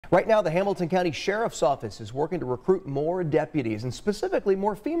Right now, the Hamilton County Sheriff's Office is working to recruit more deputies, and specifically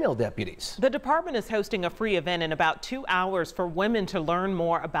more female deputies. The department is hosting a free event in about 2 hours for women to learn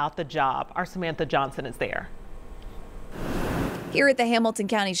more about the job. Our Samantha Johnson is there. Here at the Hamilton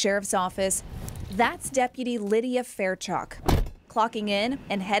County Sheriff's Office, that's Deputy Lydia Fairchalk, clocking in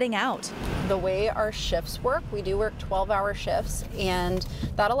and heading out. The way our shifts work, we do work 12-hour shifts, and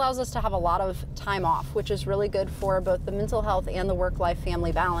that allows us to have a lot of time off, which is really good for both the mental health and the work-life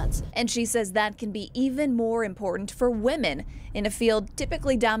family balance. And she says that can be even more important for women in a field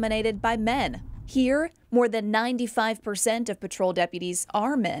typically dominated by men. Here, more than 95% of patrol deputies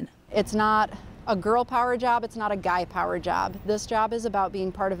are men. It's not a girl power job, it's not a guy power job. This job is about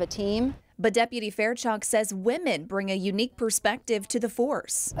being part of a team. But Deputy Fairchalk says women bring a unique perspective to the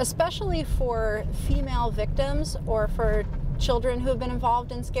force. Especially for female victims or for children who have been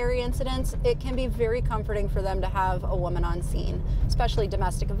involved in scary incidents, it can be very comforting for them to have a woman on scene, especially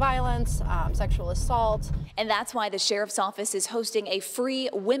domestic violence, sexual assault. And that's why the Sheriff's Office is hosting a free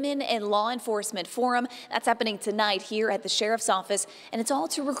Women in Law Enforcement Forum. That's happening tonight here at the Sheriff's Office, and it's all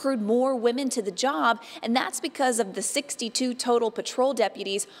to recruit more women to the job, and that's because of the 62 total patrol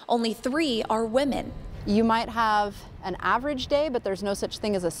deputies, only 3 are women. You might have an average day, but there's no such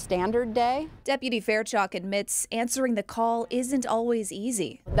thing as a standard day. Deputy Fairchalk admits answering the call isn't always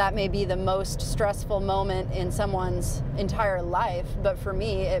easy. That may be the most stressful moment in someone's entire life, but for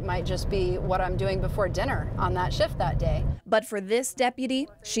me, it might just be what I'm doing before dinner on that shift that day. But for this deputy,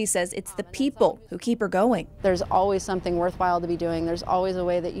 she says it's the people who keep her going. There's always something worthwhile to be doing. There's always a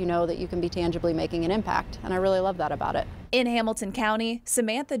way that you know that you can be tangibly making an impact, and I really love that about it. In Hamilton County,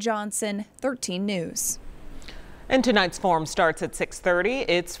 Samantha Johnson, 13 News. And tonight's forum starts at 6:30.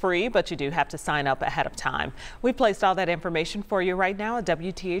 It's free, but you do have to sign up ahead of time. We've placed all that information for you right now at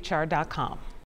WTHR.com.